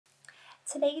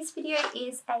Today's video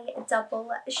is a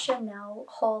double Chanel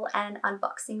haul and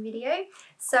unboxing video.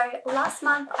 So last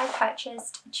month I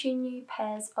purchased 2 new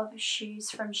pairs of shoes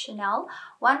from Chanel.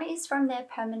 One is from their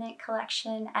permanent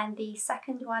collection and the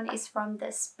second one is from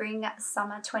the spring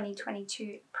summer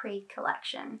 2022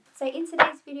 pre-collection. So in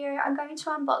today's video I'm going to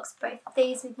unbox both of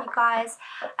these with you guys.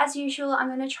 As usual, I'm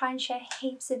going to try and share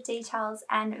heaps of details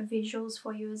and visuals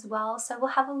for you as well. So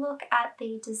we'll have a look at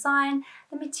the design,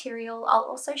 the material. I'll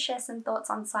also share some thoughts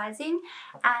on sizing,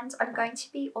 and I'm going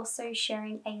to be also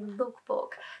sharing a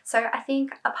lookbook. So I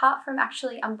think apart from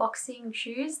actually unboxing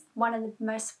shoes, one of the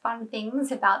most fun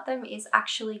things about them is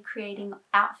actually creating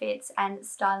outfits and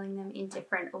styling them in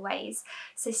different ways.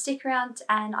 So stick around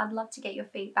and I'd love to get your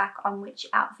feedback on which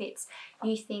outfits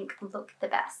you think look the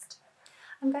best.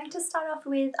 I'm going to start off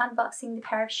with unboxing the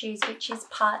pair of shoes, which is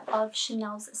part of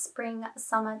Chanel's Spring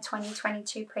Summer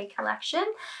 2022 pre-collection.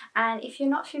 And if you're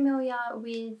not familiar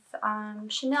with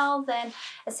Chanel, then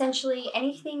essentially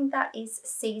anything that is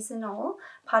seasonal,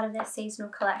 part of their seasonal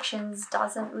collections,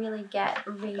 doesn't really get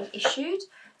reissued.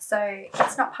 So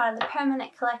it's not part of the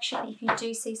permanent collection. If you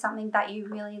do see something that you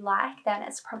really like, then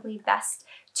it's probably best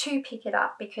to pick it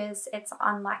up because it's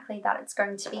unlikely that it's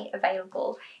going to be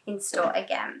available in store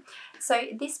again. So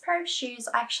this pair of shoes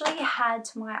I actually had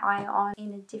my eye on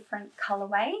in a different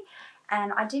colorway,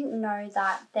 and I didn't know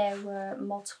that there were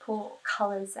multiple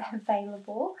colors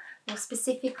available. Well,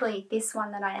 specifically this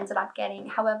one that I ended up getting.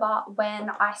 However, when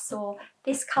I saw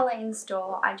this color in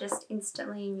store, I just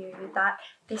instantly knew that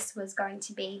this was going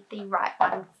to be the right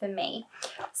one for me.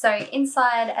 So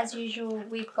inside, as usual,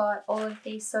 we've got all of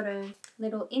these sort of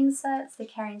little inserts, the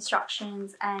carry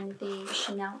instructions, and the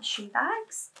Chanel shoe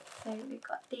bags. So we've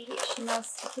got the Chanel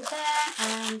sticker there,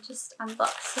 and just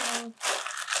unboxing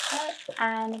it,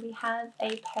 and we have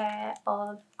a pair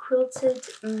of quilted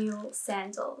mule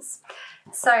sandals.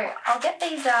 So I'll get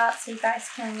these out so you guys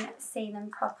can see them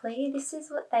properly. This is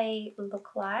what they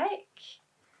look like.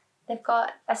 They've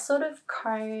got a sort of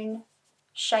cone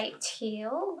shaped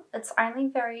heel. It's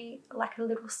only like a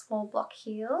little small block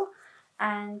heel,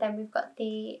 and then we've got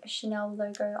the Chanel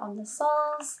logo on the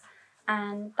soles,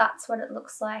 and that's what it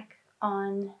looks like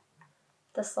on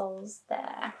the soles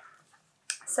there.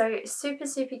 So super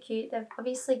cute. They've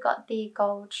obviously got the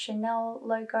gold Chanel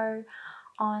logo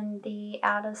on the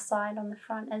outer side on the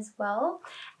front as well.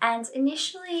 And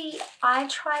initially I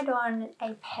tried on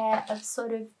a pair of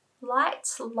sort of light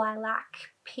lilac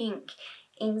pink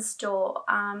in store,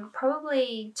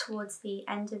 probably towards the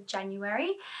end of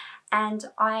January. And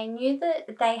I knew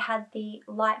that they had the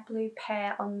light blue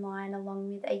pair online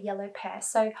along with a yellow pair.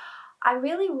 So I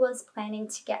really was planning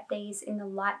to get these in the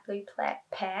light blue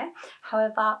pair.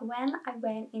 However, when I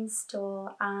went in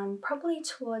store, probably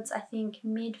towards I think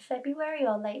mid-February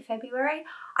or late February,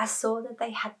 I saw that they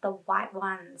had the white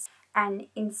ones. And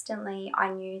instantly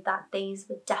I knew that these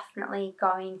were definitely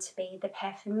going to be the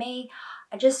pair for me.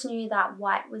 I just knew that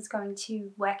white was going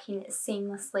to work in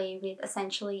seamlessly with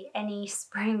essentially any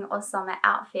spring or summer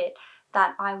outfit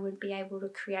that I would be able to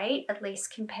create, at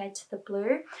least compared to the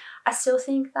blue. I still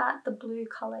think that the blue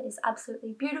colour is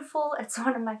absolutely beautiful. It's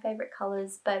one of my favourite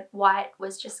colours, but white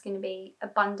was just going to be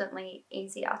abundantly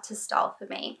easier to style for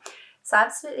me. So I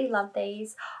absolutely love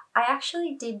these. I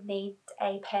actually did need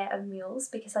a pair of mules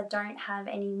because I don't have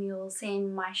any mules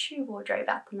in my shoe wardrobe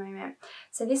at the moment.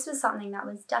 So this was something that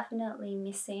was definitely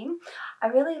missing. I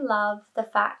really love the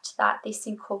fact that this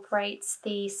incorporates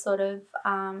the sort of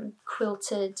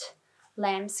quilted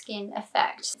lambskin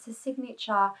effect. It's a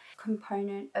signature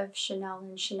component of Chanel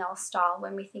and Chanel style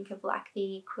when we think of like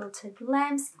the quilted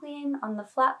lambskin on the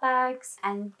flat bags,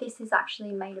 and this is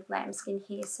actually made of lambskin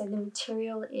here, so the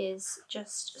material is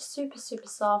just super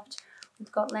soft.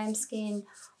 We've got lambskin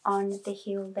on the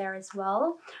heel there as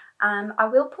well. I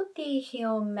will put the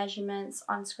heel measurements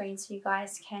on screen so you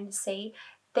guys can see.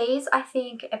 These I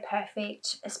think are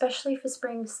perfect, especially for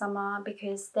spring, summer,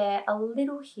 because they're a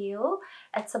little heel.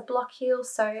 It's a block heel,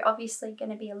 so obviously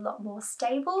going to be a lot more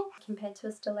stable compared to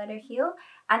a stiletto heel.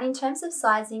 And in terms of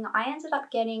sizing, I ended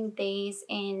up getting these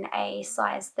in a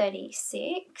size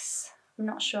 36. I'm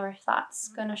not sure if that's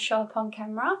going to show up on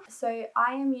camera. So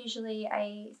I am usually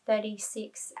a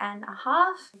 36.5,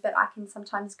 but I can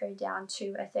sometimes go down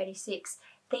to a 36.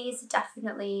 These are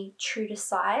definitely true to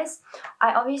size.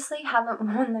 I obviously haven't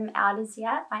worn them out as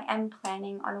yet. I am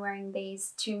planning on wearing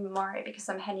these tomorrow because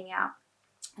I'm heading out.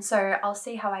 So I'll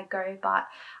see how I go, but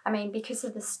I mean, because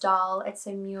of the style, it's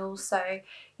a mule, so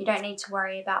you don't need to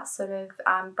worry about sort of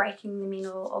breaking them in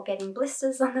or getting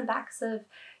blisters on the backs of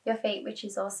your feet, which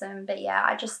is awesome. But yeah,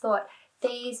 I just thought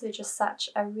these were just such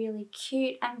a really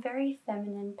cute and very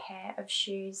feminine pair of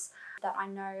shoes. that I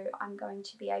know I'm going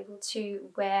to be able to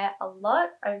wear a lot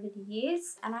over the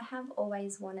years, and I have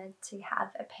always wanted to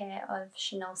have a pair of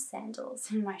Chanel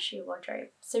sandals in my shoe wardrobe.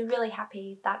 So really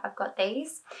happy that I've got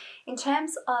these. In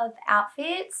terms of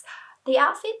outfits, the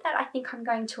outfit that I think I'm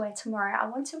going to wear tomorrow, I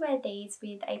want to wear these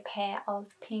with a pair of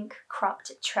pink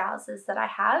cropped trousers that I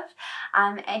have.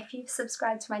 If you've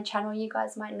subscribed to my channel, you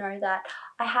guys might know that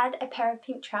I had a pair of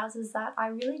pink trousers that I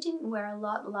really didn't wear a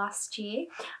lot last year.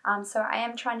 So I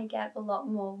am trying to get a lot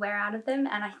more wear out of them,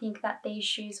 and I think that these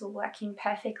shoes will work in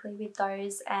perfectly with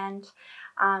those, and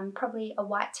probably a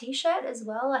white t-shirt as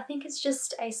well. I think it's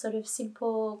just a sort of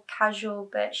simple, casual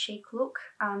but chic look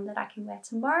that I can wear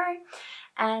tomorrow.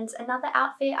 And another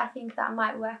outfit I think that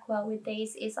might work well with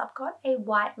these is I've got a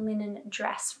white linen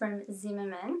dress from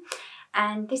Zimmermann,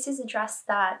 and this is a dress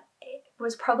that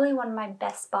was probably one of my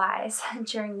best buys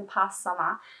during the past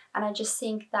summer, and I just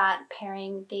think that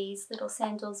pairing these little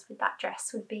sandals with that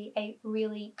dress would be a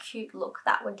really cute look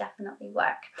that would definitely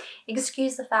work.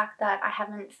 Excuse the fact that I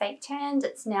haven't fake tanned.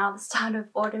 It's now the start of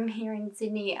autumn here in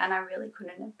Sydney, and I really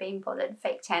couldn't have been bothered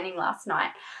fake tanning last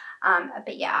night.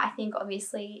 But yeah, I think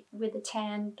obviously with the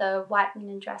tan, the white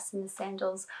linen dress and the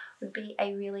sandals would be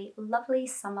a really lovely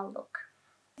summer look.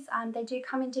 They do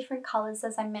come in different colours,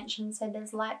 as I mentioned. So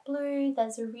there's light blue,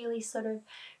 there's a really sort of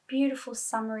beautiful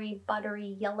summery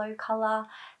buttery yellow colour.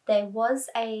 There was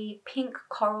a pink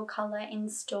coral colour in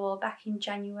store back in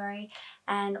January,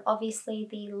 and obviously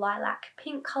the lilac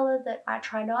pink colour that I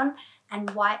tried on, and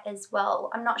white as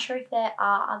well. I'm not sure if there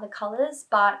are other colours,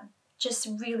 but just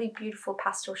really beautiful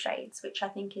pastel shades, which I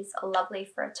think is lovely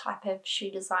for a type of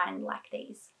shoe design like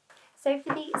these. So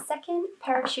for the second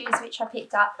pair of shoes which I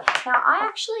picked up, now I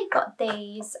actually got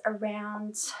these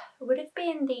around, it would have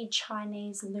been the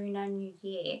Chinese Lunar New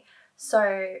Year,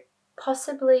 so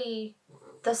possibly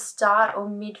the start or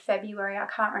mid-February, I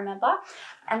can't remember,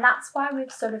 and that's why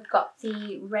we've sort of got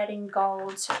the red and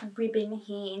gold ribbon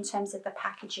here in terms of the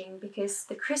packaging, because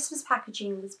the Christmas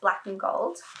packaging was black and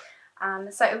gold.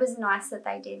 So it was nice that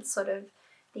they did sort of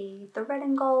the red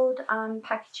and gold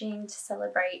packaging to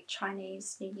celebrate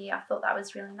Chinese New Year. I thought that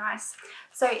was really nice.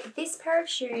 So this pair of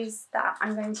shoes that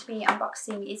I'm going to be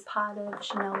unboxing is part of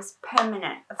Chanel's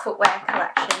permanent footwear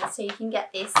collection. So you can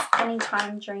get this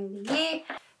anytime during the year.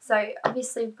 So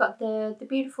obviously we've got the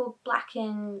beautiful black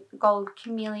and gold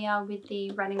camellia with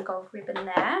the red and gold ribbon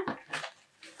there.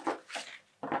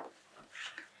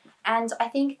 And I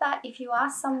think that if you are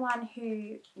someone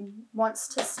who wants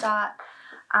to start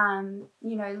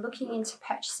you know, looking into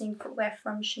purchasing footwear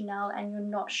from Chanel and you're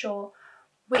not sure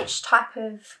which type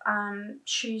of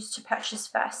shoes to purchase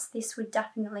first, this would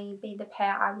definitely be the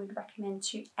pair I would recommend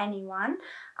to anyone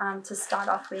to start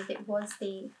off with. It was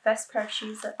the first pair of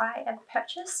shoes that I ever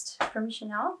purchased from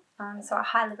Chanel, so I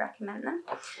highly recommend them.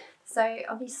 So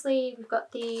obviously we've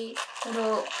got the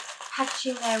little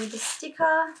packaging there with the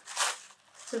sticker,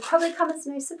 so it'll probably come as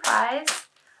no surprise.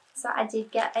 So I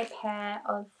did get a pair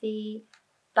of the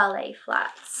ballet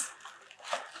flats.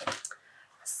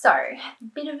 So, a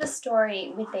bit of a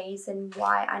story with these and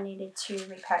why I needed to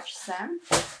repurchase them.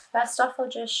 First off, I'll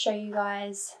just show you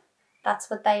guys, that's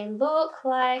what they look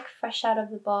like fresh out of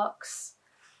the box.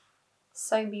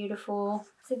 So beautiful.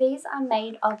 So these are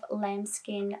made of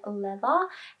lambskin leather,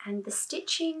 and the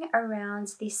stitching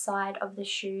around this side of the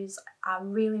shoes are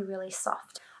really, really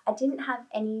soft. I didn't have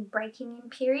any breaking in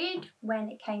period when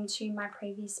it came to my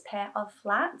previous pair of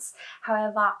flats.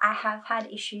 However, I have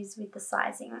had issues with the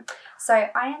sizing. So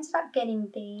I ended up getting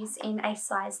these in a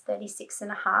size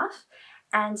 36.5,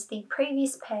 and the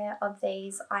previous pair of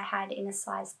these I had in a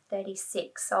size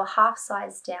 36, so a half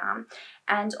size down.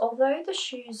 And although the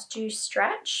shoes do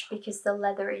stretch because the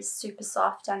leather is super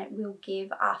soft and it will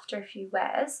give after a few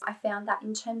wears, I found that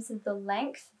in terms of the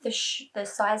length, the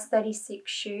size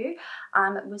 36 shoe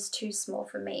was too small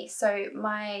for me. So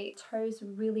my toes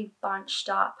really bunched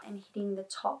up and hitting the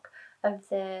top of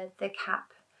the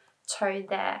cap toe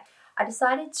there. I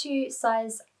decided to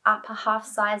size up a half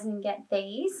size and get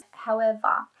these.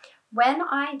 However, when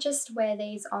I just wear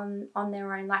these on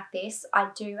their own like this, I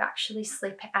do actually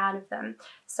slip out of them.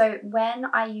 So when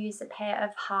I use a pair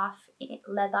of half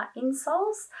leather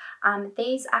insoles,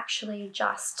 these actually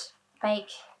just make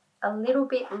a little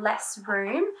bit less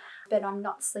room, but I'm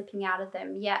not slipping out of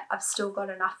them yet. I've still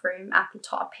got enough room at the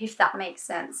top, if that makes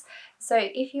sense. So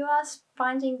if you are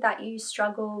finding that you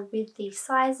struggle with the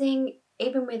sizing,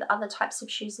 even with other types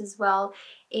of shoes as well,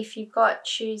 if you've got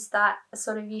shoes that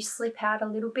sort of you slip out a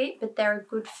little bit but they're a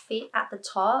good fit at the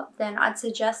top, then I'd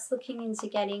suggest looking into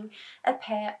getting a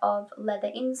pair of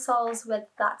leather insoles, whether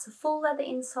that's a full leather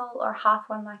insole or a half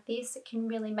one like this. It can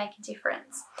really make a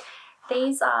difference.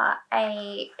 these are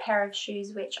a pair of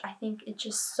shoes which I think are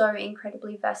just so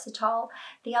incredibly versatile.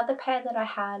 The other pair that I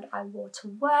had, I wore to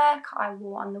work, I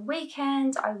wore on the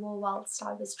weekend, I wore whilst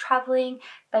I was traveling.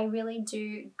 They really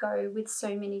do go with so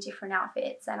many different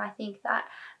outfits, and I think that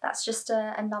that's just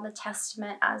another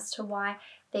testament as to why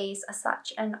these are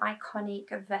such an iconic,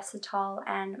 versatile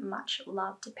and much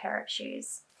loved pair of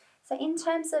shoes. So in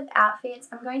terms of outfits,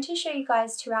 I'm going to show you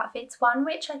guys two outfits, one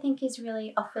which I think is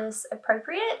really office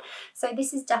appropriate. So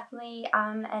this is definitely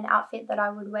an outfit that I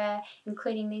would wear,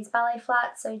 including these ballet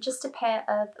flats. So just a pair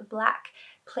of black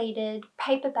pleated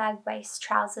paper bag waist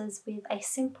trousers with a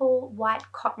simple white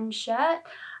cotton shirt.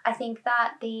 I think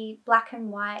that the black and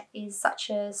white is such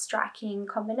a striking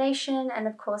combination, and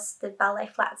of course the ballet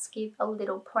flats give a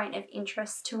little point of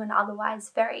interest to an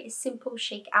otherwise very simple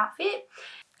chic outfit.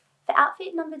 For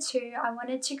outfit number two, I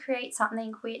wanted to create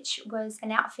something which was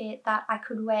an outfit that I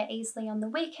could wear easily on the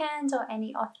weekend or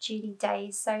any off-duty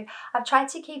days. So I've tried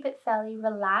to keep it fairly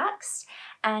relaxed,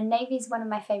 and navy is one of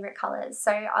my favourite colours.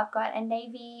 So I've got a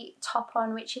navy top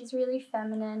on which is really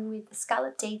feminine with the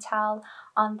scallop detail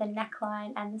on the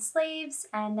neckline and the sleeves,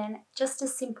 and then just a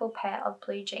simple pair of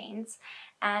blue jeans.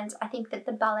 And I think that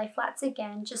the ballet flats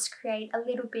again just create a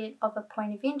little bit of a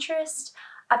point of interest.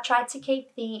 I've tried to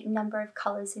keep the number of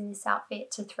colours in this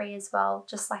outfit to 3 as well,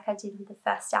 just like I did with the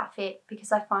first outfit,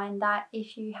 because I find that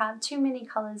if you have too many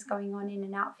colours going on in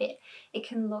an outfit, it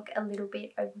can look a little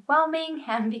bit overwhelming,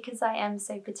 and because I am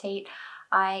so petite,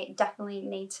 I definitely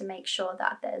need to make sure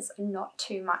that there's not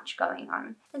too much going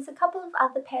on. There's a couple of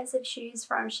other pairs of shoes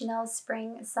from Chanel's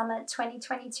Spring Summer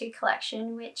 2022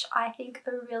 collection which I think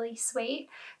are really sweet.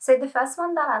 So the first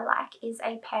one that I like is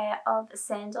a pair of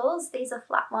sandals. These are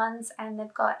flat ones and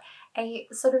they've got a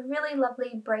sort of really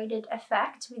lovely braided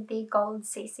effect with the gold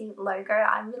CC logo.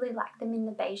 I really like them in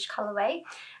the beige colourway.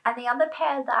 And the other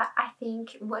pair that I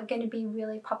think were going to be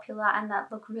really popular and that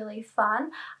look really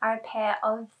fun are a pair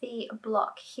of the block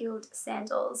heeled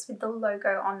sandals with the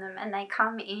logo on them, and they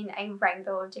come in a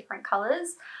rainbow of different colours.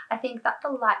 I think that the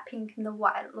light pink and the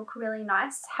white look really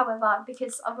nice. However,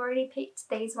 because I've already picked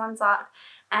these ones up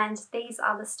and these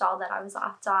are the style that I was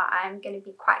after, I'm going to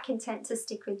be quite content to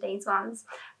stick with these ones,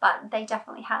 but they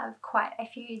definitely have quite a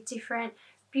few different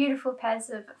beautiful pairs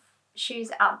of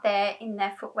shoes out there in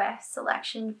their footwear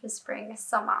selection for spring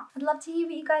summer. I'd love to hear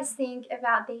what you guys think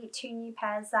about the two new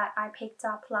pairs that I picked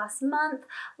up last month.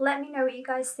 Let me know what you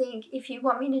guys think. If you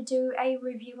want me to do a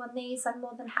review on these, I'm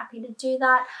more than happy to do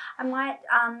that. I might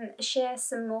share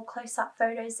some more close-up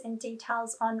photos and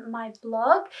details on my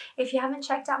blog. If you haven't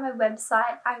checked out my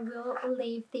website, I will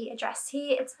leave the address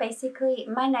here. It's basically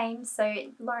my name, so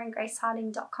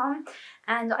laurengraceharding.com,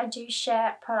 and I do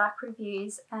share product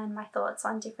reviews and my thoughts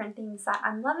on different things that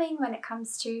I'm loving when it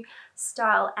comes to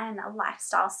style and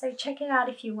lifestyle. So check it out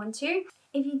if you want to.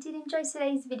 If you did enjoy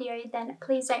today's video, then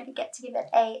please don't forget to give it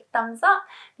a thumbs up,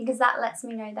 because that lets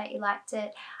me know that you liked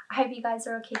it. I hope you guys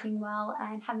are all keeping well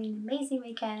and having an amazing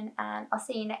weekend, and I'll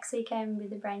see you next weekend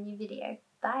with a brand new video.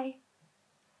 Bye!